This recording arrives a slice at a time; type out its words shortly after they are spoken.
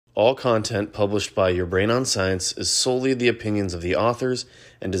All content published by Your Brain on Science is solely the opinions of the authors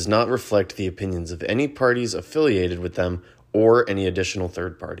and does not reflect the opinions of any parties affiliated with them or any additional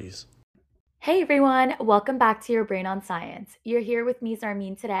third parties. Hey everyone, welcome back to Your Brain on Science. You're here with me,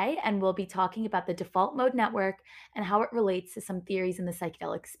 Zarmeen, today, and we'll be talking about the default mode network and how it relates to some theories in the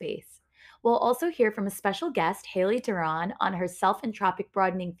psychedelic space. We'll also hear from a special guest, Haley Dourron, on her self-entropic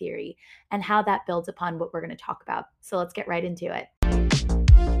broadening theory and how that builds upon what we're going to talk about. So let's get right into it.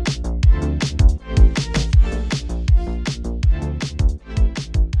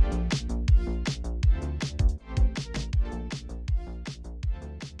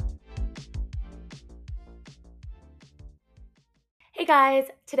 Hey guys,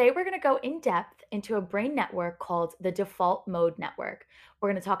 today we're going to go in depth into a brain network called the default mode network.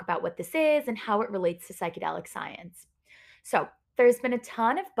 We're going to talk about what this is and how it relates to psychedelic science. So, there's been a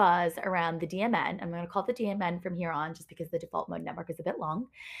ton of buzz around the DMN. I'm going to call it the DMN from here on just because the default mode network is a bit long,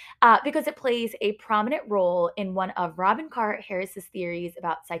 because it plays a prominent role in one of Robin Carhart Harris's theories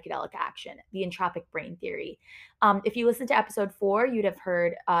about psychedelic action, the entropic brain theory. If you listened to episode 4, you'd have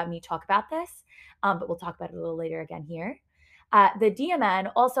heard me talk about this, but we'll talk about it a little later again here. The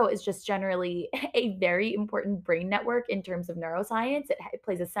DMN also is just generally a very important brain network in terms of neuroscience. It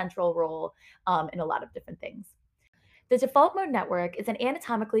plays a central role in a lot of different things. The default mode network is an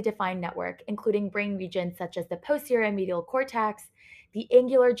anatomically defined network, including brain regions such as the posterior medial cortex, the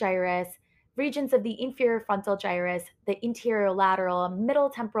angular gyrus, regions of the inferior frontal gyrus, the anterior lateral middle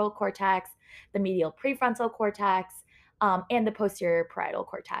temporal cortex, the medial prefrontal cortex, and the posterior parietal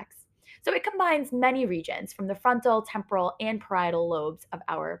cortex. So it combines many regions from the frontal, temporal, and parietal lobes of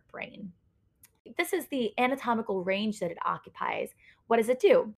our brain. This is the anatomical range that it occupies. What does it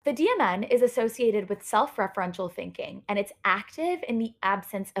do? The DMN is associated with self referential thinking, and it's active in the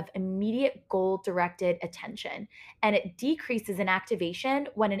absence of immediate goal directed attention. And it decreases in activation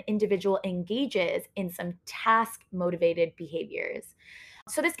when an individual engages in some task motivated behaviors.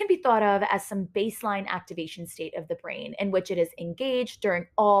 So, this can be thought of as some baseline activation state of the brain in which it is engaged during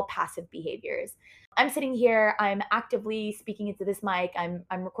all passive behaviors. I'm sitting here, I'm actively speaking into this mic, I'm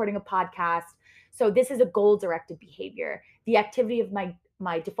recording a podcast. So this is a goal directed behavior. The activity of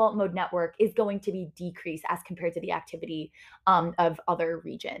my default mode network is going to be decreased as compared to the activity of other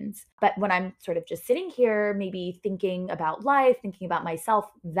regions. But when I'm sort of just sitting here, maybe thinking about life, thinking about myself,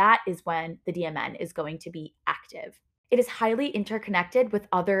 that is when the DMN is going to be active. It is highly interconnected with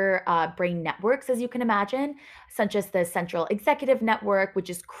other brain networks, as you can imagine, such as the central executive network, which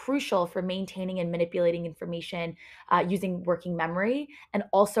is crucial for maintaining and manipulating information using working memory, and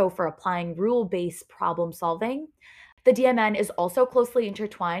also for applying rule based problem solving. The DMN is also closely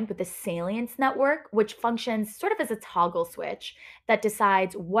intertwined with the salience network, which functions sort of as a toggle switch that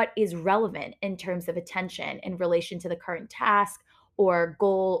decides what is relevant in terms of attention in relation to the current task or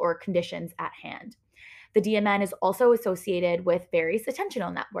goal or conditions at hand. The DMN is also associated with various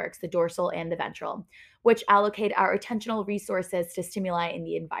attentional networks, the dorsal and the ventral, which allocate our attentional resources to stimuli in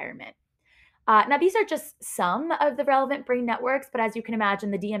the environment. Now, these are just some of the relevant brain networks, but as you can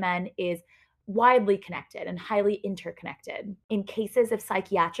imagine, the DMN is widely connected and highly interconnected. In cases of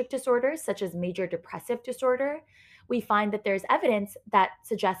psychiatric disorders, such as major depressive disorder, we find that there's evidence that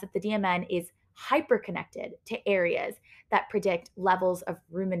suggests that the DMN is hyperconnected to areas that predict levels of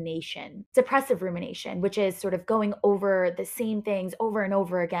rumination, depressive rumination, which is sort of going over the same things over and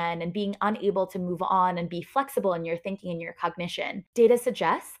over again and being unable to move on and be flexible in your thinking and your cognition. Data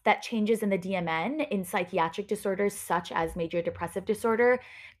suggests that changes in the DMN in psychiatric disorders such as major depressive disorder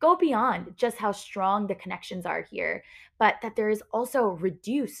go beyond just how strong the connections are here, but that there is also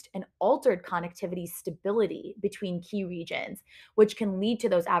reduced and altered connectivity stability between key regions, which can lead to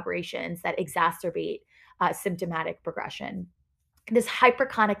those aberrations that exacerbate symptomatic progression. This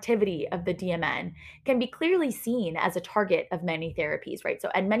hyperconnectivity of the DMN can be clearly seen as a target of many therapies, right? So,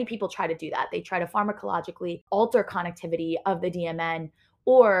 and many people try to do that. They try to pharmacologically alter connectivity of the DMN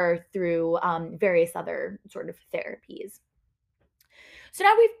or through various other sort of therapies. So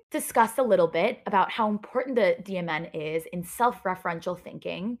now we've discussed a little bit about how important the DMN is in self-referential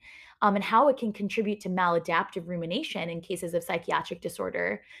thinking, and how it can contribute to maladaptive rumination in cases of psychiatric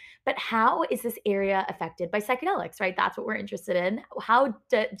disorder. But how is this area affected by psychedelics, right? That's what we're interested in. How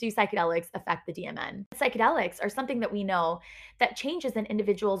do psychedelics affect the DMN? Psychedelics are something that we know that changes an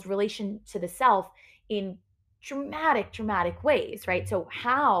individual's relation to the self in dramatic ways, right? So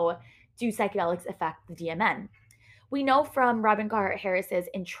how do psychedelics affect the DMN? We know from Robin Carhart Harris's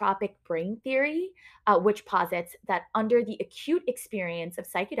entropic brain theory, which posits that under the acute experience of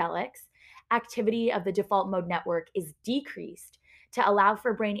psychedelics, activity of the default mode network is decreased to allow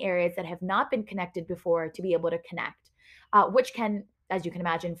for brain areas that have not been connected before to be able to connect, which can as you can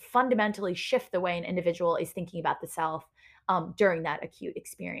imagine, fundamentally shift the way an individual is thinking about the self during that acute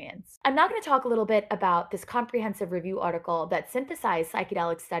experience. I'm now going to talk a little bit about this comprehensive review article that synthesized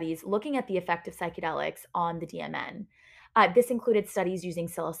psychedelic studies looking at the effect of psychedelics on the DMN. This included studies using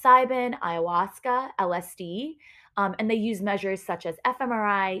psilocybin, ayahuasca, LSD, and they use measures such as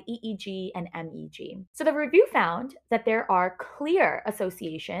fMRI, EEG, and MEG. So the review found that there are clear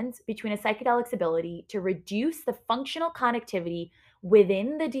associations between a psychedelic's ability to reduce the functional connectivity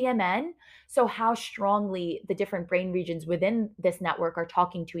within the DMN, so how strongly the different brain regions within this network are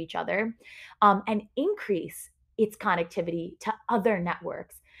talking to each other, and increase its connectivity to other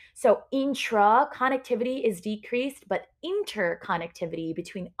networks. So intra connectivity is decreased, but interconnectivity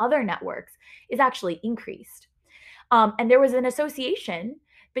between other networks is actually increased. And there was an association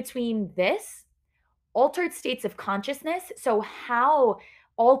between this, altered states of consciousness, so how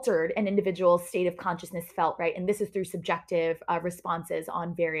altered an individual's state of consciousness felt, right? And this is through subjective responses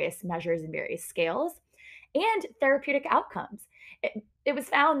on various measures and various scales, and therapeutic outcomes. It was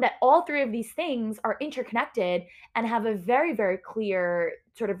found that all three of these things are interconnected and have a very, very clear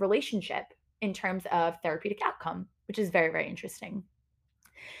sort of relationship in terms of therapeutic outcome, which is very, very interesting.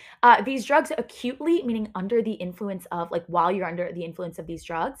 These drugs acutely, meaning under the influence of, like while you're under the influence of these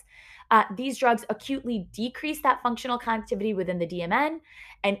drugs acutely decrease that functional connectivity within the DMN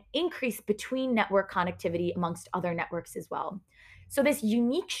and increase between network connectivity amongst other networks as well. So this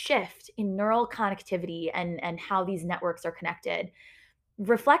unique shift in neural connectivity and how these networks are connected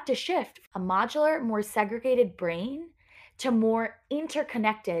reflect a shift from a modular, more segregated brain to more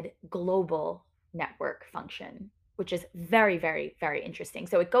interconnected global network function, which is very, very, very interesting.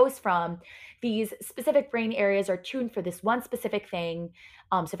 So it goes from these specific brain areas are tuned for this one specific thing.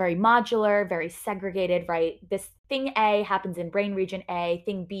 So very modular, very segregated, right? This thing A happens in brain region A,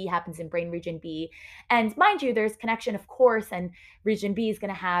 thing B happens in brain region B. And mind you, there's connection, of course, and region B is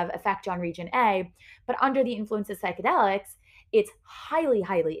going to have effect on region A. But under the influence of psychedelics, it's highly,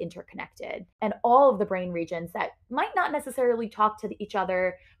 highly interconnected. And all of the brain regions that might not necessarily talk to each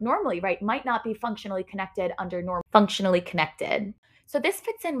other normally, right, might not be functionally connected under normal functionally connected. So this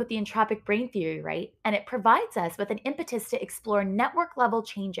fits in with the entropic brain theory, right? And it provides us with an impetus to explore network level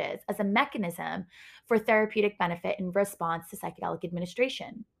changes as a mechanism for therapeutic benefit in response to psychedelic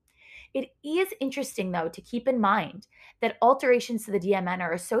administration. It is interesting, though, to keep in mind that alterations to the DMN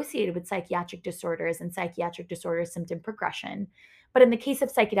are associated with psychiatric disorders and psychiatric disorder symptom progression. But in the case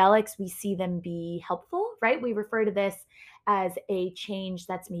of psychedelics, we see them be helpful, right? We refer to this as a change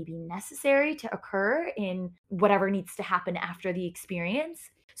that's maybe necessary to occur in whatever needs to happen after the experience.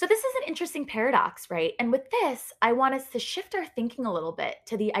 So, this is an interesting paradox, right? And with this, I want us to shift our thinking a little bit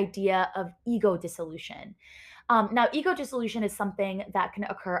to the idea of ego dissolution. Now, ego dissolution is something that can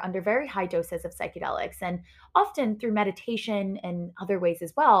occur under very high doses of psychedelics and often through meditation and other ways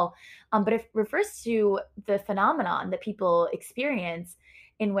as well. But it refers to the phenomenon that people experience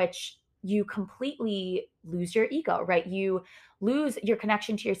in which you completely lose your ego, right? You lose your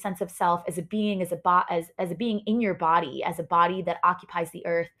connection to your sense of self as a being, as a being in your body, as a body that occupies the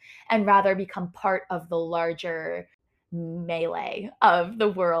earth, and rather become part of the larger melee of the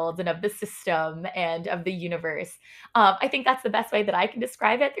world and of the system and of the universe. I think that's the best way that I can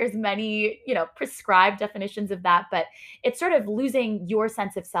describe it. There's many, prescribed definitions of that, but it's sort of losing your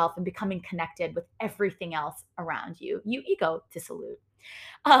sense of self and becoming connected with everything else around you. You ego dissolute.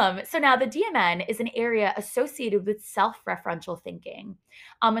 So now the DMN is an area associated with self-referential thinking.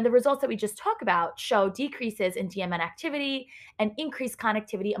 And the results that we just talked about show decreases in DMN activity and increased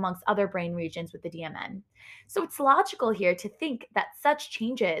connectivity amongst other brain regions with the DMN. So it's logical here to think that such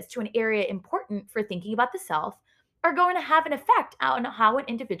changes to an area important for thinking about the self are going to have an effect on how an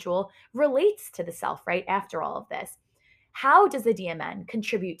individual relates to the self, right? After all of this. How does the DMN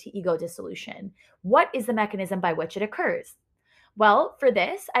contribute to ego dissolution? What is the mechanism by which it occurs? Well, for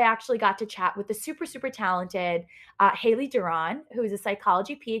this, I actually got to chat with the super, super talented Haley Dourron, who is a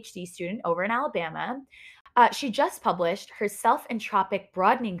psychology PhD student over in Alabama. She just published her self-entropic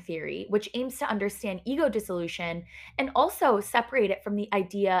broadening theory, which aims to understand ego dissolution and also separate it from the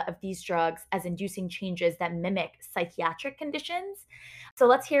idea of these drugs as inducing changes that mimic psychiatric conditions. So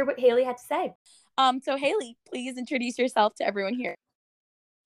let's hear what Haley had to say. So Haley, please introduce yourself to everyone here.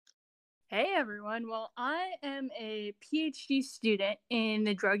 Hey everyone. Well, I am a PhD student in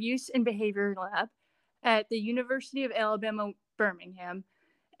the Drug Use and Behavior Lab at the University of Alabama, Birmingham.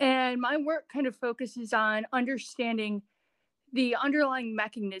 And my work kind of focuses on understanding the underlying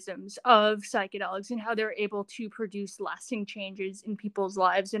mechanisms of psychedelics and how they're able to produce lasting changes in people's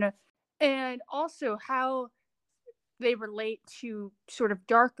lives, and also how they relate to sort of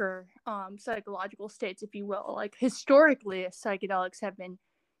darker psychological states, if you will. Like historically, psychedelics have been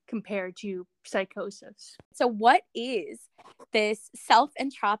compared to psychosis. So what is this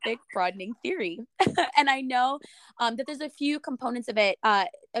self-entropic broadening theory? And I know that there's a few components of it, a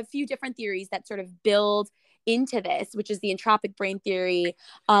few different theories that sort of build into this, which is the entropic brain theory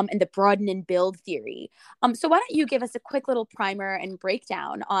and the broaden and build theory. So why don't you give us a quick little primer and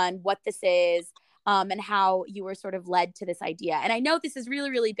breakdown on what this is and how you were sort of led to this idea. And I know this is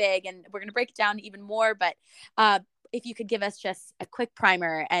really, really big and we're going to break it down even more, but if you could give us just a quick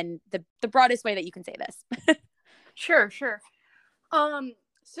primer and the broadest way that you can say this. Sure. So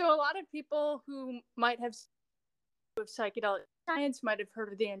a lot of people who might have of psychedelic science might have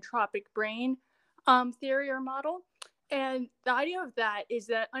heard of the entropic brain theory or model. And the idea of that is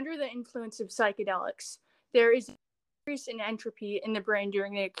that under the influence of psychedelics, there is an increase in entropy in the brain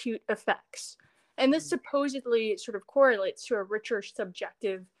during the acute effects. And this supposedly sort of correlates to a richer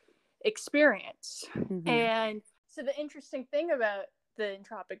subjective experience. Mm-hmm. And so the interesting thing about the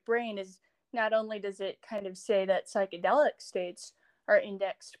entropic brain is not only does it kind of say that psychedelic states are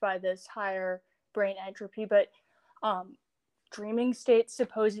indexed by this higher brain entropy, but dreaming states,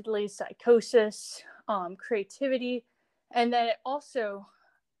 supposedly psychosis, creativity, and then it also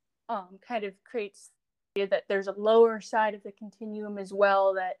kind of creates that there's a lower side of the continuum as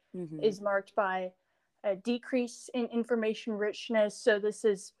well that mm-hmm. is marked by a decrease in information richness. So this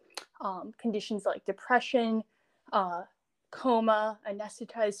is conditions like depression, coma,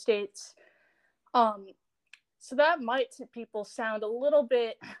 anesthetized states. So that might to people sound a little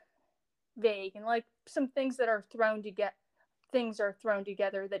bit vague and like some things that are thrown together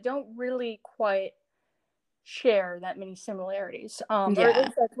that don't really quite share that many similarities. Or at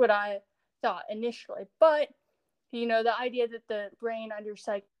least that's what I thought initially. But, you know, the idea that the brain under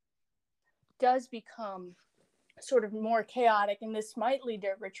psych does become sort of more chaotic and this might lead to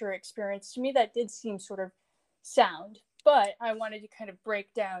a richer experience, to me that did seem sort of sound. But I wanted to kind of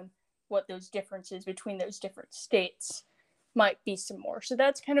break down what those differences between those different states might be some more. So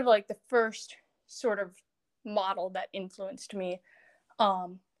that's kind of like the first sort of model that influenced me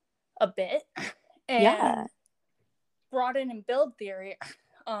a bit. And broaden and build theory,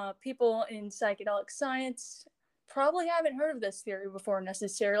 people in psychedelic science probably haven't heard of this theory before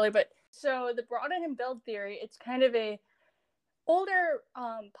necessarily, but so the broaden and build theory, it's kind of a older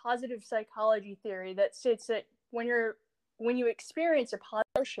positive psychology theory that states that when you experience a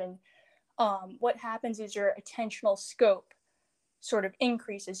positive emotion, what happens is your attentional scope sort of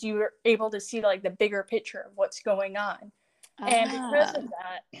increases. You are able to see like the bigger picture of what's going on. And because of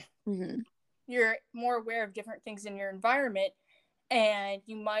that, mm-hmm. you're more aware of different things in your environment, and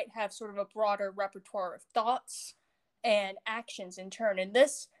you might have sort of a broader repertoire of thoughts and actions in turn. And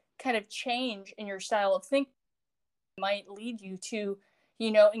this kind of change in your style of thinking might lead you to,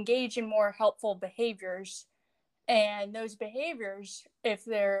 you know, engage in more helpful behaviors. And those behaviors, if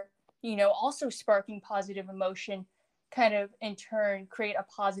they're, you know, also sparking positive emotion, kind of in turn create a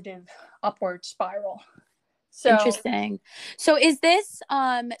positive upward spiral. So interesting. So is this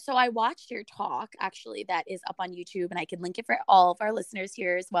so I watched your talk actually that is up on YouTube, and I can link it for all of our listeners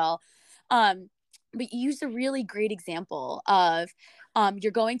here as well. But you used a really great example of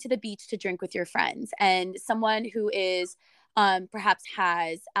you're going to the beach to drink with your friends, and someone who is perhaps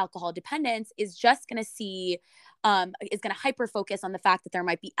has alcohol dependence is just going to see is going to hyper focus on the fact that there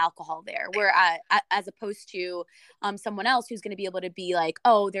might be alcohol there, where as opposed to someone else who's going to be able to be like,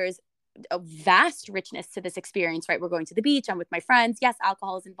 oh, there's a vast richness to this experience, right? We're going to the beach, I'm with my friends. Yes,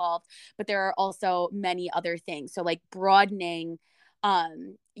 alcohol is involved, but there are also many other things. So like broadening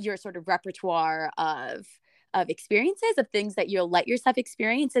your sort of repertoire of experiences, of things that you'll let yourself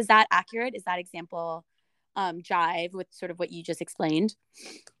experience. Is that accurate? Is that example jive with sort of what you just explained?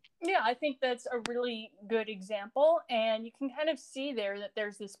 Yeah, I think that's a really good example. And you can kind of see there that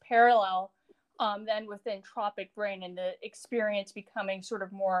there's this parallel then with the entropic brain and the experience becoming sort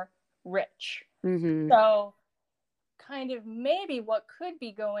of more rich. Mm-hmm. So kind of maybe what could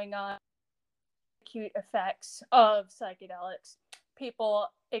be going on, acute effects of psychedelics, people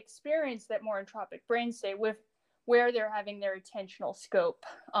experience that more entropic brain state with where they're having their attentional scope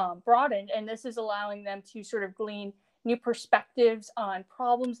broadened. And this is allowing them to sort of glean new perspectives on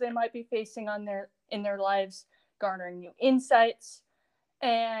problems they might be facing in their lives, garnering new insights.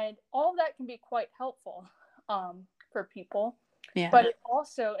 And all of that can be quite helpful for people. Yeah. But it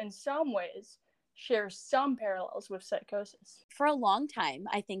also, in some ways, shares some parallels with psychosis. For a long time,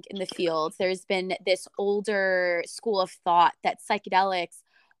 I think in the field, there's been this older school of thought that psychedelics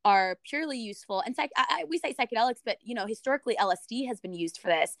are purely useful. And we say psychedelics, but historically LSD has been used for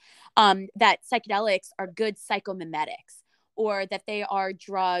this, that psychedelics are good psychomimetics, or that they are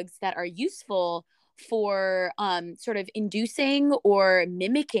drugs that are useful for sort of inducing or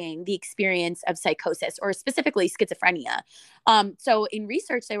mimicking the experience of psychosis, or specifically schizophrenia. So in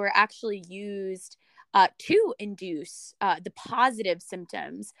research, they were actually used to induce the positive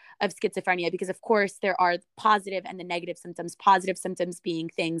symptoms of schizophrenia, because of course there are positive and the negative symptoms. Positive symptoms being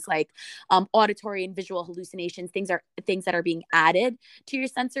things like auditory and visual hallucinations, things that are being added to your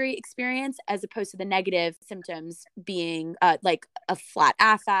sensory experience, as opposed to the negative symptoms being like a flat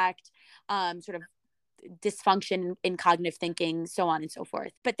affect, sort of dysfunction in cognitive thinking, so on and so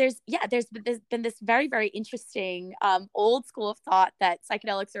forth. But there's been this very, very interesting old school of thought that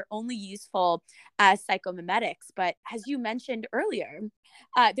psychedelics are only useful as psychomimetics. But as you mentioned earlier,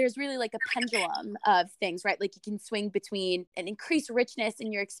 there's really like a pendulum of things, right? Like you can swing between an increased richness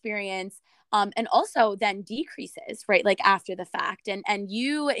in your experience, and also then decreases, right? Like after the fact. And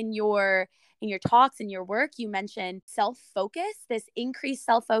you in your talks and your work, you mentioned self-focus, this increased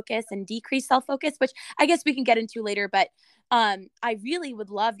self-focus and decreased self-focus, which I guess we can get into later. But I really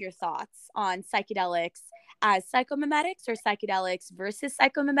would love your thoughts on psychedelics as psychomimetics, or psychedelics versus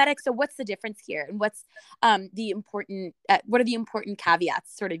psychomimetics. So what's the difference here, and what's what are the important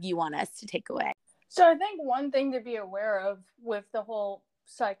caveats sort of you want us to take away? So I think one thing to be aware of with the whole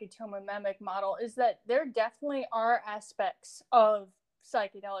psychotomimemic model is that there definitely are aspects of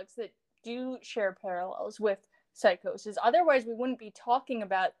psychedelics that do share parallels with psychosis. Otherwise, we wouldn't be talking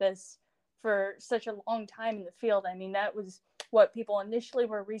about this for such a long time in the field. I mean, that was what people initially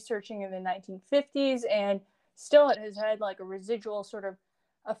were researching in the 1950s, and still it has had like a residual sort of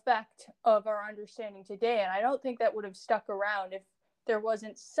effect of our understanding today. And I don't think that would have stuck around if there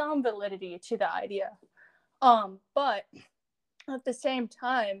wasn't some validity to the idea. But at the same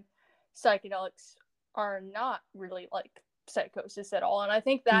time, psychedelics are not really like psychosis at all. And I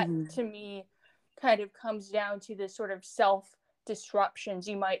think that to me kind of comes down to the sort of self disruptions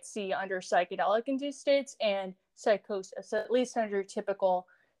you might see under psychedelic induced states and psychosis, at least under typical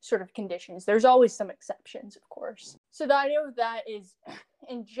sort of conditions. There's always some exceptions, of course. So the idea of that is,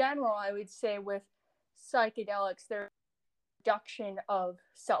 in general, I would say with psychedelics, there's a reduction of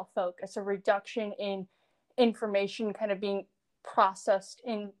self-focus, a reduction in information kind of being processed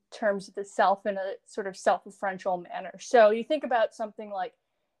in terms of the self in a sort of self-referential manner. So you think about something like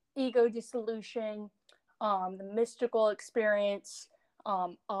ego dissolution, the mystical experience,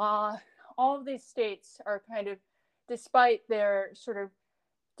 awe. All of these states are kind of, despite their sort of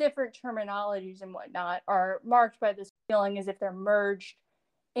different terminologies and whatnot, are marked by this feeling as if they're merged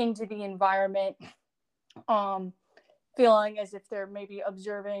into the environment, feeling as if they're maybe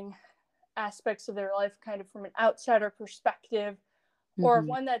observing aspects of their life kind of from an outsider perspective, or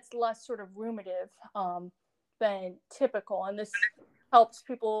one that's less sort of ruminative than typical. And this helps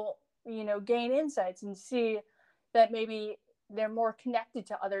people, gain insights and see that maybe they're more connected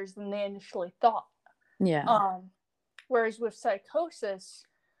to others than they initially thought. Yeah. Whereas with psychosis,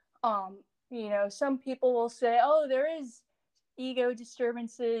 some people will say, oh, there is ego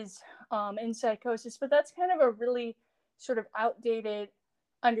disturbances in psychosis, but that's kind of a really sort of outdated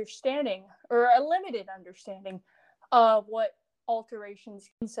understanding, or a limited understanding of what alterations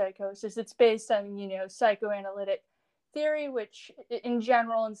in psychosis. It's based on, psychoanalytic theory, which in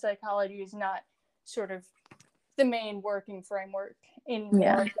general in psychology is not sort of the main working framework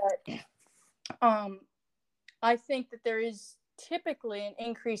anymore. Yeah. But I think that there is typically an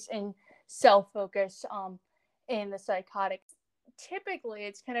increase in self-focus in the psychotic. Typically,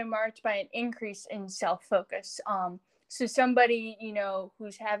 it's kind of marked by an increase in self-focus. So somebody,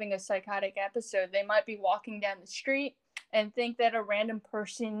 who's having a psychotic episode, they might be walking down the street and think that a random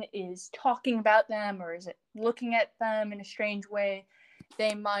person is talking about them, or is it looking at them in a strange way.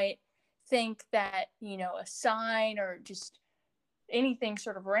 They might think that, a sign or just anything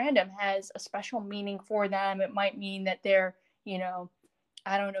sort of random has a special meaning for them. It might mean that they're,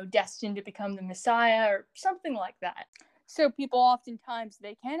 destined to become the Messiah or something like that. So people oftentimes,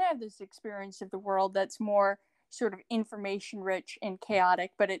 they can have this experience of the world that's more sort of information rich and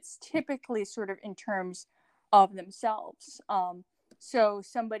chaotic, but it's typically sort of in terms of themselves. So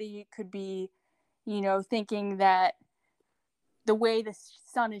somebody could be, thinking that the way the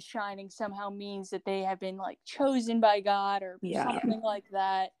sun is shining somehow means that they have been like chosen by God, or something like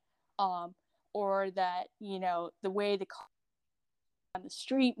that. Or that, the way the car on the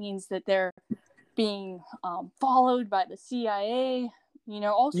street means that they're being followed by the CIA,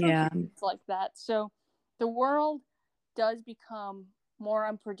 all sorts of things like that. So the world does become more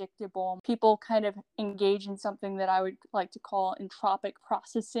unpredictable. People kind of engage in something that I would like to call entropic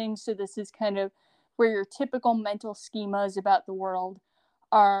processing. So this is kind of where your typical mental schemas about the world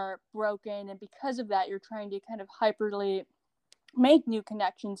are broken. And because of that, you're trying to kind of hyperly make new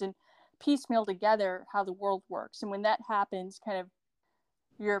connections and piecemeal together how the world works. And when that happens, kind of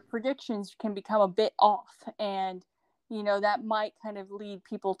your predictions can become a bit off. And, that might kind of lead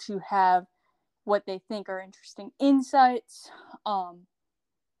people to have what they think are interesting insights.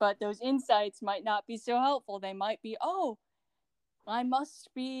 But those insights might not be so helpful. They might be, oh, I must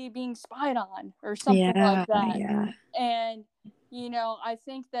be being spied on or something like that. Yeah. And, I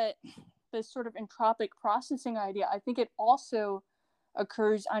think that this sort of entropic processing idea, I think it also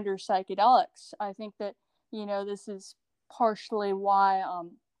occurs under psychedelics. I think that, this is partially why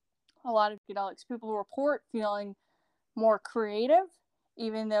a lot of psychedelics people report feeling more creative,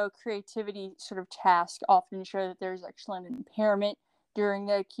 even though creativity sort of tasks often show that there's actually an impairment during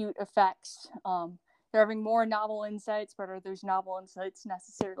the acute effects. They're having more novel insights, but are those novel insights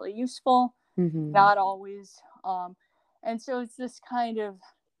necessarily useful? Mm-hmm. Not always. And so it's this kind of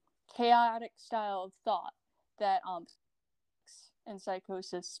chaotic style of thought that and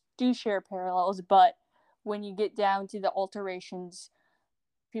psychosis do share parallels, but when you get down to the alterations,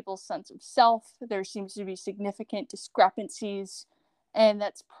 people's sense of self, there seems to be significant discrepancies, and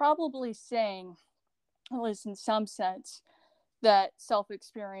that's probably saying, at least in some sense, that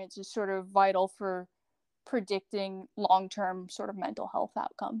self-experience is sort of vital for predicting long-term sort of mental health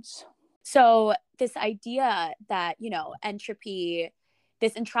outcomes. So this idea that, entropy,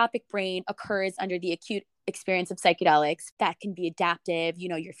 this entropic brain occurs under the acute experience of psychedelics, that can be adaptive,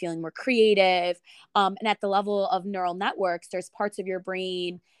 you're feeling more creative. And at the level of neural networks, there's parts of your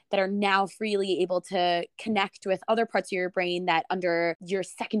brain that are now freely able to connect with other parts of your brain that under your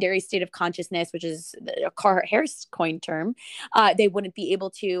secondary state of consciousness, which is a Carl Harris coined term, they wouldn't be able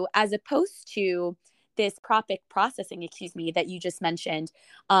to, as opposed to this entropic processing, that you just mentioned,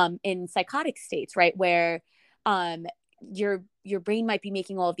 in psychotic states, right? Where your brain might be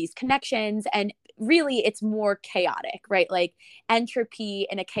making all of these connections, and really it's more chaotic, right? Like entropy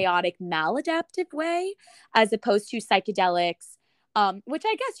in a chaotic maladaptive way, as opposed to psychedelics, which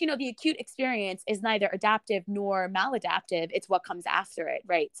I guess, the acute experience is neither adaptive nor maladaptive. It's what comes after it,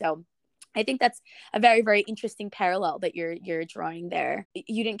 right? So I think that's a very, very interesting parallel that you're drawing there.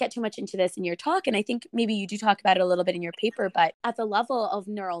 You didn't get too much into this in your talk, and I think maybe you do talk about it a little bit in your paper, but at the level of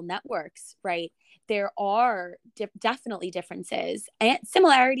neural networks, right, there are definitely differences and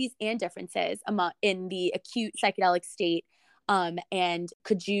similarities and differences in the acute psychedelic state. And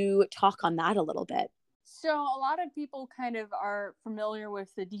could you talk on that a little bit? So a lot of people kind of are familiar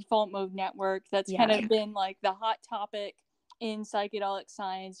with the default mode network. That's kind of been like the hot topic in psychedelic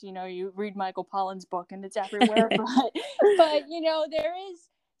science. You read Michael Pollan's book and it's everywhere, but there is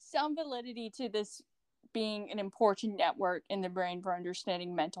some validity to this being an important network in the brain for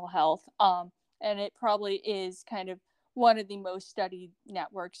understanding mental health. And it probably is kind of one of the most studied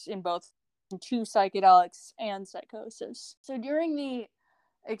networks in both two psychedelics and psychosis. So during the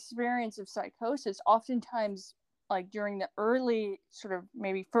experience of psychosis, oftentimes, like during the early sort of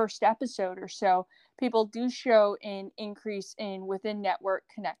maybe first episode or so, people do show an increase in within network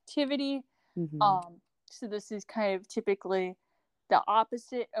connectivity. Mm-hmm. So this is kind of typically the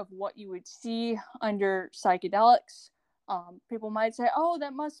opposite of what you would see under psychedelics. People might say, oh,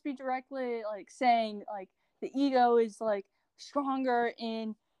 that must be directly like saying like the ego is like stronger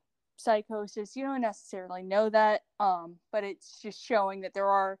in psychosis. You don't necessarily know that, but it's just showing that there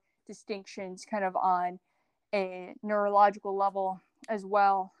are distinctions kind of on a neurological level as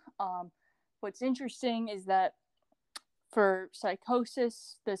well. What's interesting is that for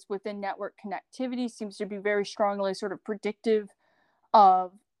psychosis, this within network connectivity seems to be very strongly sort of predictive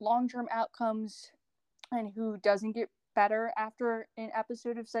of long-term outcomes and who doesn't get better after an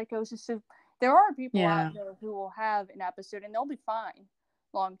episode of psychosis. So there are people out there who will have an episode and they'll be fine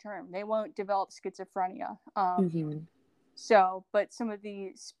long term. They won't develop schizophrenia. So, but some of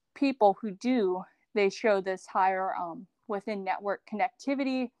these people who do, they show this higher within network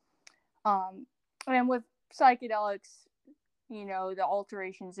connectivity. And with psychedelics, the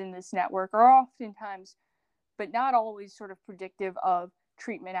alterations in this network are oftentimes, but not always, sort of predictive of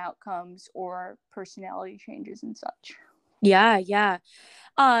treatment outcomes or personality changes and such. Yeah.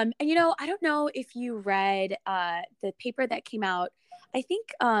 And I don't know if you read the paper that came out, I think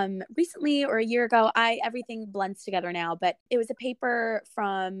recently or a year ago. Everything blends together now, but it was a paper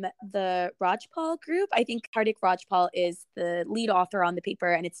from the Rajpal group. I think Hardik Rajpal is the lead author on the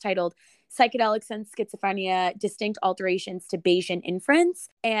paper, and it's titled psychedelics and schizophrenia, distinct alterations to Bayesian inference.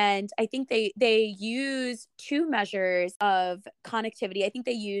 And I think they use two measures of connectivity. I think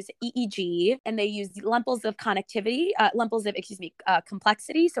they use EEG and they use levels of connectivity,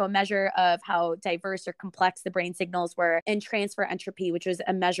 complexity. So a measure of how diverse or complex the brain signals were, and transfer entropy, which was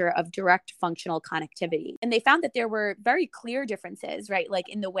a measure of direct functional connectivity. And they found that there were very clear differences, right? Like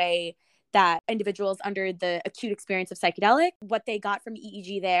in the way that individuals under the acute experience of psychedelic, what they got from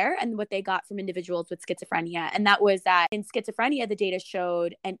EEG there and what they got from individuals with schizophrenia. And that was that in schizophrenia, the data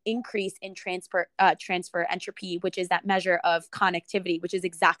showed an increase in transfer entropy, which is that measure of connectivity, which is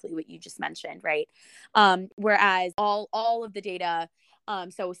exactly what you just mentioned, right? Whereas all of the data,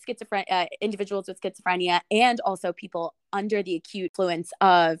 so individuals with schizophrenia and also people under the acute influence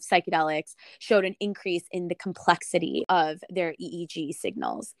of psychedelics showed an increase in the complexity of their EEG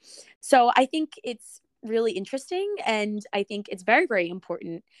signals. So I think it's really interesting. And I think it's very, very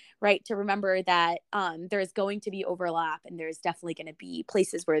important, right, to remember that there's going to be overlap and there's definitely going to be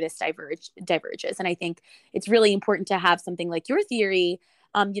places where this diverges. And I think it's really important to have something like your theory,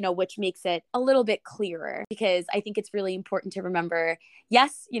 which makes it a little bit clearer, because I think it's really important to remember,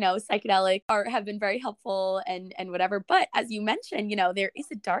 yes, psychedelic have been very helpful and whatever, but as you mentioned, there is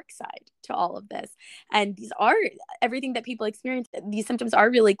a dark side to all of this. And everything that people experience, these symptoms are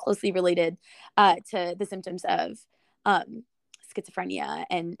really closely related to the symptoms of schizophrenia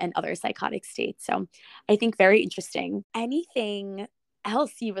and other psychotic states. So I think very interesting. Anything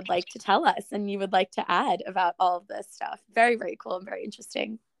else you would like to tell us and you would like to add about all of this stuff? Very, very cool and very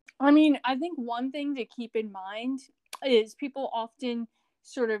interesting. I mean, I think one thing to keep in mind is people often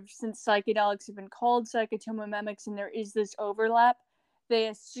sort of, since psychedelics have been called psychotomimemics and there is this overlap, they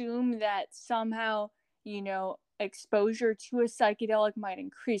assume that somehow, exposure to a psychedelic might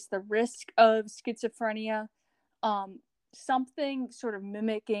increase the risk of schizophrenia. Something sort of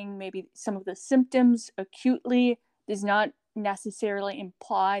mimicking maybe some of the symptoms acutely does not necessarily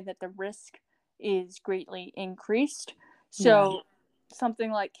imply that the risk is greatly increased. So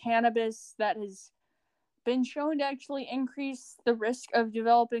something like cannabis that has been shown to actually increase the risk of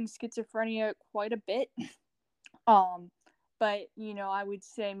developing schizophrenia quite a bit. But I would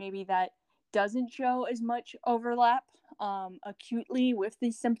say maybe that doesn't show as much overlap acutely with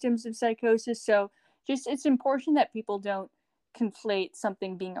the symptoms of psychosis. So just it's important that people don't conflate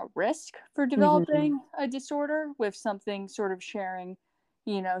something being a risk for developing a disorder with something sort of sharing,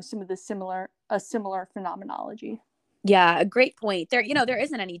 some of the similar phenomenology. Yeah, a great point. There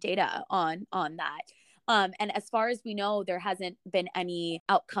isn't any data on that. And as far as we know, there hasn't been any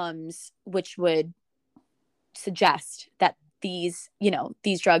outcomes which would suggest that these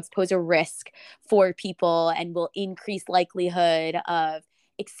drugs pose a risk for people and will increase likelihood of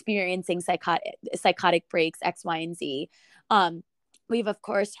experiencing psychotic breaks, X, Y, and Z. We've, of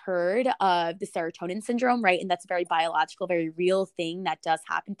course, heard of the serotonin syndrome, right? And that's a very biological, very real thing that does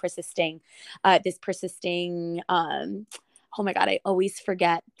happen, persisting, oh my God, I always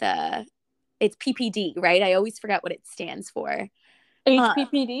forget it's PPD, right? I always forget what it stands for.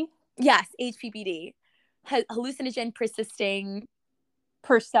 HPPD? Yes, HPPD. Hallucinogen persisting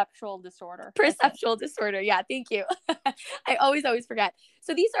perceptual disorder. Yeah, thank you. I always forget.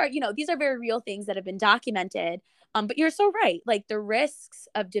 So these are very real things that have been documented. But you're so right. Like the risks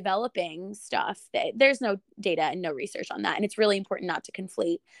of developing stuff, there's no data and no research on that. And it's really important not to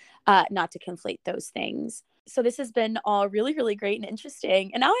conflate those things. So this has been all really, really great and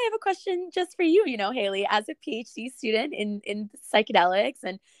interesting. And now I have a question just for you, Haley, as a PhD student in psychedelics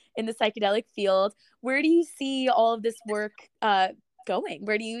and in the psychedelic field, where do you see all of this work going?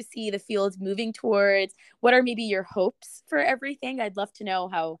 Where do you see the field moving towards? What are maybe your hopes for everything? I'd love to know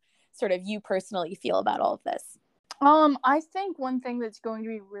how sort of you personally feel about all of this. I think one thing that's going to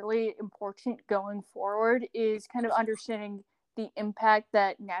be really important going forward is kind of understanding the impact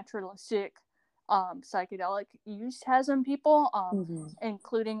that naturalistic psychedelic use has on people,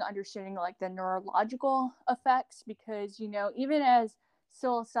 including understanding like the neurological effects, because, even as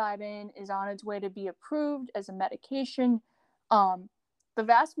psilocybin is on its way to be approved as a medication, the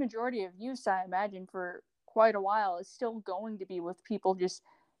vast majority of use, I imagine, for quite a while is still going to be with people just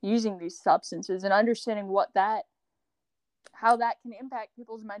using these substances, and understanding how that can impact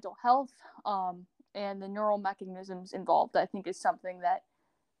people's mental health and the neural mechanisms involved, I think is something that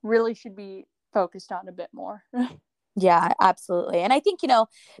really should be focused on a bit more. Yeah, absolutely. And I think,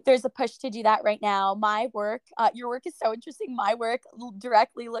 there's a push to do that right now. My work, your work is so interesting. My work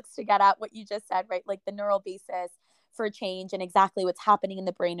directly looks to get at what you just said, right? Like the neural basis for change and exactly what's happening in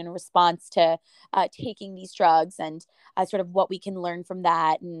the brain in response to taking these drugs, and sort of what we can learn from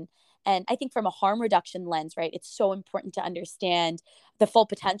that, and And I think from a harm reduction lens, right, it's so important to understand the full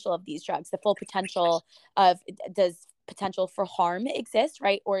potential of these drugs, the full potential of, does potential for harm exist,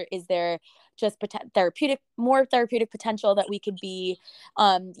 right? Or is there just more therapeutic potential that we could be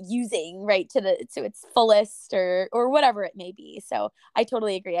using, right, to its fullest, or whatever it may be. So I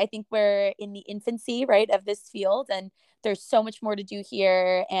totally agree. I think we're in the infancy, right, of this field, and there's so much more to do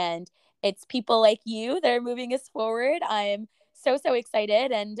here. And it's people like you that are moving us forward. I'm so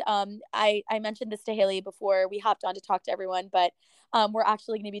excited. And I mentioned this to Haley before we hopped on to talk to everyone, but we're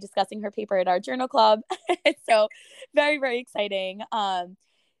actually going to be discussing her paper at our journal club. So very exciting.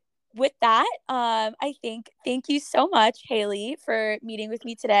 With that, I think thank you so much, Haley, for meeting with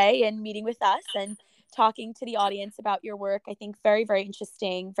me today and meeting with us and talking to the audience about your work. I think very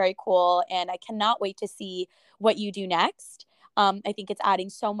interesting, very cool, and I cannot wait to see what you do next. I think it's adding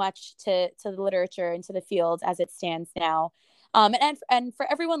so much to the literature and to the field as it stands now. And for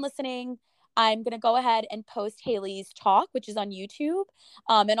everyone listening, I'm going to go ahead and post Haley's talk, which is on YouTube,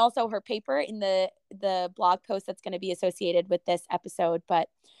 and also her paper in the blog post that's going to be associated with this episode. But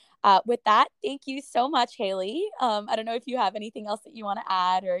with that, thank you so much, Haley. I don't know if you have anything else that you want to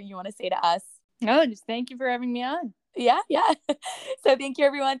add or you want to say to us. No, just thank you for having me on. Yeah. So thank you,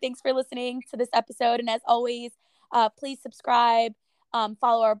 everyone. Thanks for listening to this episode. And as always, please subscribe,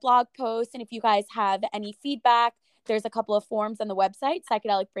 follow our blog posts. And if you guys have any feedback, there's a couple of forms on the website,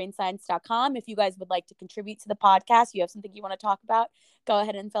 psychedelicbrainscience.com. If you guys would like to contribute to the podcast, you have something you want to talk about, go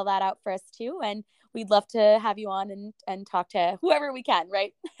ahead and fill that out for us too. And we'd love to have you on and talk to whoever we can,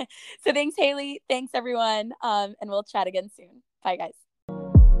 right? So thanks, Haley. Thanks, everyone. And we'll chat again soon. Bye, guys.